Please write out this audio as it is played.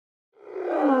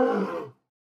Where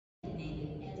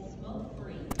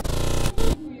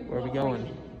are we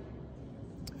going?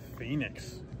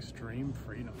 Phoenix, extreme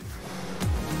freedom.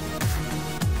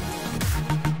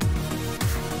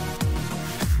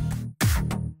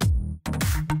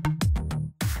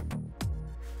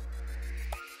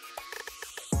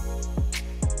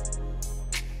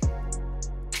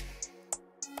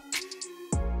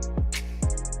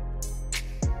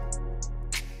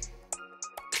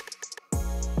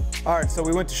 All right, so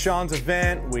we went to Sean's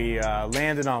event. We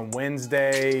landed on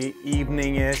Wednesday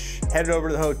evening-ish, headed over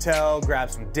to the hotel,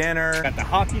 grabbed some dinner. Got the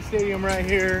hockey stadium right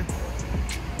here.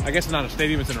 I guess it's not a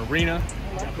stadium, it's an arena.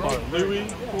 Got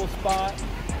Louis, cool spot.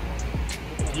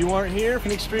 If you aren't here for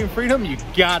extreme freedom, you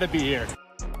gotta be here.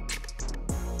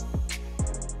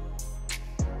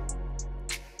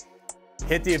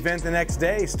 Hit the event the next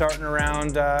day, starting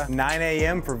around 9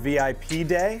 a.m. for VIP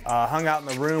day. Hung out in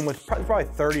the room with probably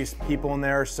 30 people in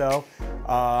there or so.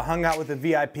 Hung out with the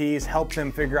VIPs, helped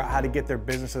them figure out how to get their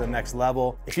business to the next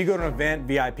level. If you go to an event,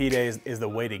 VIP day is the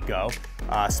way to go.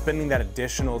 Spending that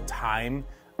additional time,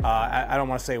 I don't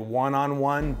want to say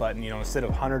one-on-one, but instead of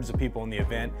hundreds of people in the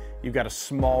event, you've got a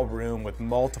small room with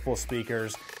multiple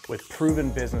speakers with proven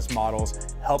business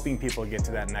models, helping people get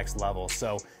to that next level.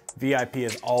 So VIP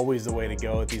is always the way to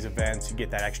go at these events. You get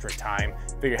that extra time.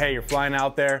 Figure, hey, you're flying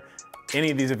out there,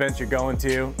 any of these events you're going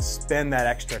to, spend that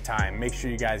extra time. Make sure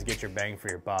you guys get your bang for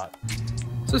your buck.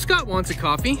 So Scott wants a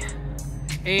coffee,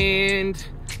 and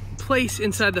place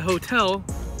inside the hotel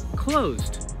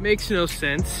closed. Makes no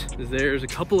sense, because there's a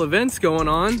couple events going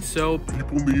on, so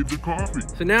people need the coffee.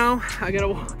 So now I gotta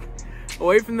walk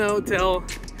away from the hotel,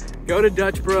 go to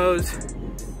Dutch Bros,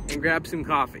 and grab some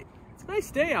coffee. It's a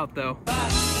nice day out though.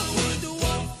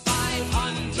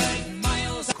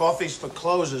 Coffee's for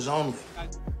closers only.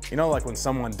 You know, like when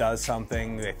someone does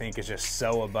something they think is just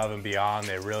so above and beyond,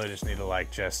 they really just need to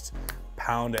just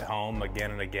pound it home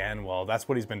again and again. Well, that's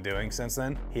what he's been doing since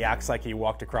then. He acts like he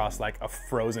walked across like a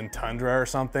frozen tundra or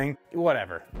something.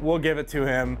 Whatever, we'll give it to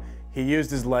him. He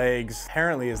used his legs,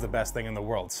 apparently is the best thing in the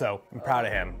world, so I'm proud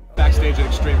of him. Backstage at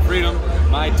Extreme Freedom,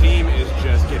 my team is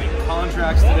just getting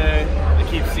contracts today. I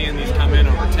keep seeing these come in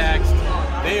over text.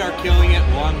 They are killing it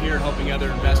while I'm here helping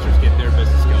other investors get their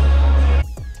business going.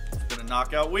 It's been a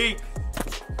knockout week.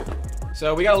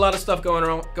 So we got a lot of stuff going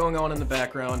on in the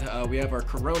background. We have our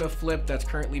Corona flip that's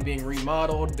currently being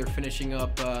remodeled. They're finishing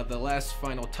up the last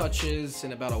final touches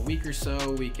in about a week or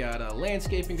so. We got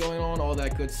landscaping going on, all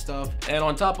that good stuff. And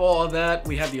on top of all of that,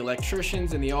 we have the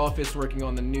electricians in the office working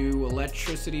on the new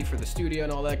electricity for the studio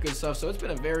and all that good stuff. So it's been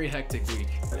a very hectic week.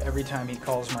 Every time he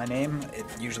calls my name, it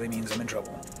usually means I'm in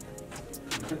trouble.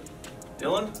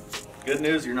 Dylan, good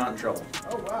news, you're not in trouble.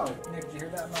 Oh wow, Nick, did you hear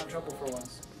that? I'm not in trouble for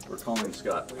once. We're calling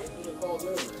Scott.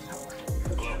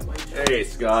 Hey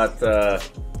Scott, I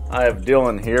have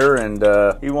Dylan here, and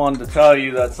he wanted to tell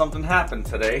you that something happened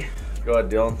today. Go ahead,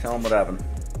 Dylan, tell him what happened.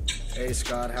 Hey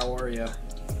Scott, how are you?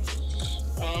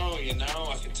 Oh,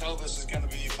 I can tell this is going to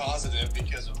be positive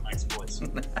because of my exploits.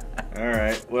 All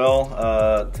right,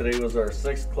 well, today was our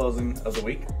 6th closing of the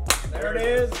week. There it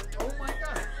is. Oh my God.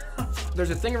 There's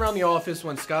a thing around the office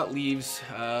when Scott leaves.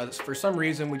 For some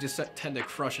reason, we just tend to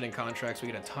crush it in contracts.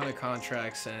 We get a ton of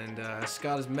contracts, and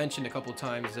Scott has mentioned a couple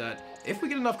times that if we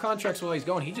get enough contracts while he's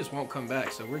going, he just won't come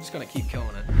back. So we're just gonna keep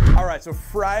killing it. All right, so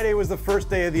Friday was the first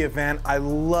day of the event. I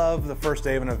love the first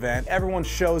day of an event. Everyone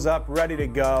shows up ready to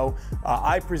go.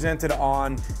 I presented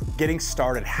on getting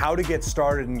started, how to get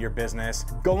started in your business,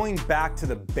 going back to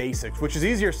the basics, which is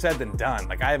easier said than done.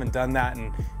 Like I haven't done that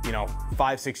in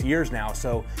 5-6 years now.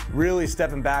 So really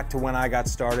stepping back to when I got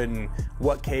started and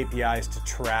what KPIs to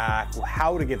track,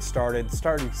 how to get started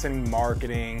sending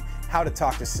marketing, how to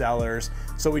talk to sellers.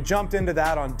 So we jumped into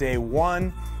that on day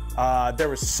one. There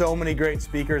were so many great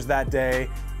speakers that day.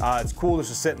 It's cool just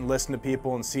to sit and listen to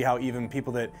people and see how even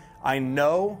people that I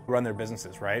know run their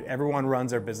businesses, right? Everyone runs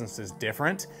their businesses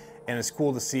different, and it's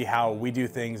cool to see how we do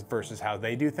things versus how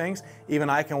they do things.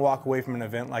 Even I can walk away from an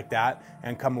event like that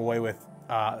and come away with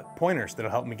pointers that'll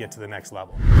help me get to the next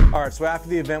level. All right, so after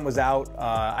the event was out,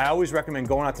 I always recommend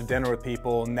going out to dinner with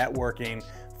people, networking.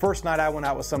 First night I went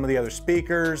out with some of the other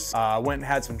speakers, went and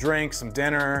had some drinks, some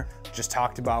dinner, just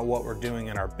talked about what we're doing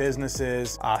in our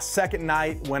businesses. Second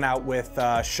night, went out with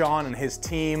Sean and his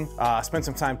team, spent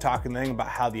some time talking to them about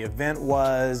how the event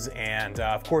was, and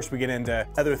of course we get into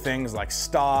other things like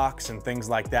stocks and things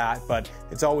like that, but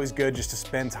it's always good just to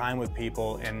spend time with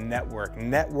people and network.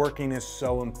 Networking is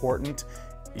so important.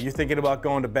 You're thinking about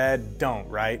going to bed, don't,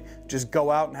 right? Just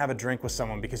go out and have a drink with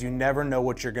someone because you never know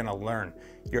what you're gonna learn.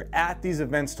 You're at these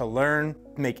events to learn,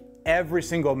 make every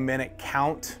single minute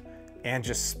count, and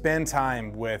just spend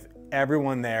time with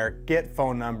everyone there, get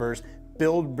phone numbers,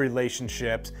 build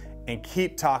relationships, and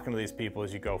keep talking to these people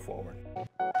as you go forward.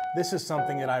 This is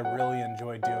something that I really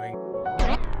enjoy doing.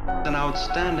 An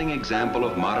outstanding example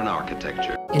of modern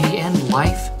architecture. In the end,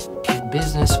 life and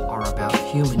business are about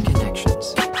human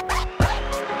connections.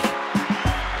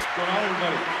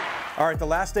 All right, the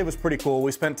last day was pretty cool.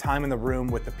 We spent time in the room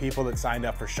with the people that signed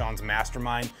up for Sean's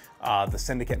mastermind, the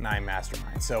Syndicate 9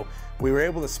 mastermind. So we were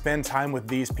able to spend time with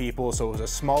these people, so it was a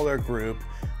smaller group.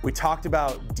 We talked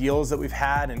about deals that we've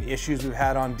had and issues we've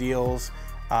had on deals.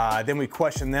 Then we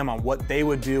questioned them on what they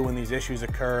would do when these issues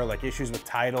occur, like issues with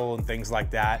title and things like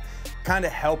that. Kind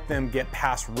of help them get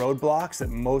past roadblocks that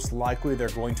most likely they're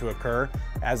going to occur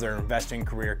as their investing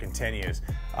career continues.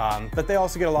 But they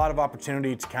also get a lot of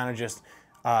opportunity to kind of just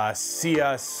see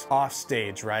us off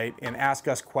stage, right? And ask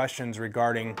us questions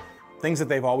regarding things that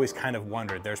they've always kind of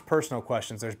wondered. There's personal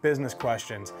questions, there's business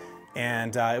questions.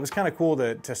 And it was kind of cool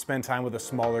to spend time with a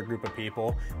smaller group of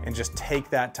people and just take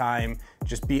that time,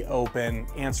 just be open,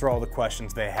 answer all the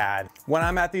questions they had. When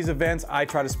I'm at these events, I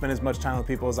try to spend as much time with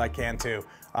people as I can too.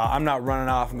 I'm not running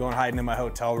off and going hiding in my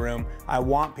hotel room. I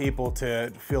want people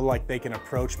to feel like they can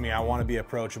approach me. I want to be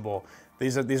approachable.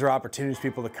 These are opportunities for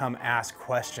people to come ask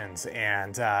questions,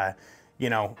 and you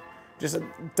know, just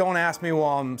don't ask me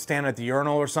while I'm standing at the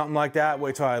urinal or something like that.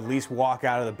 Wait till I at least walk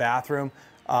out of the bathroom.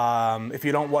 If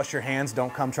you don't wash your hands,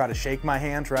 don't come try to shake my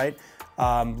hand, right?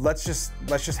 Let's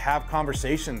just have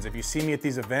conversations. If you see me at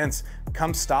these events,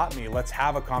 come stop me. Let's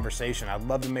have a conversation. I'd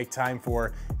love to make time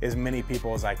for as many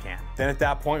people as I can. Then at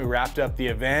that point, we wrapped up the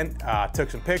event,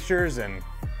 took some pictures, and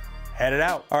headed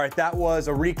out. All right, that was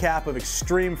a recap of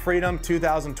Extreme Freedom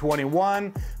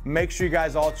 2021. Make sure you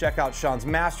guys all check out Sean's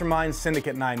mastermind,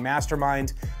 Syndicate 9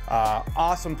 Mastermind.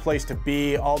 Awesome place to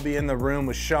be. I'll be in the room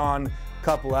with Sean, a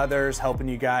couple others, helping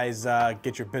you guys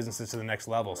get your businesses to the next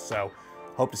level. So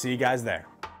hope to see you guys there.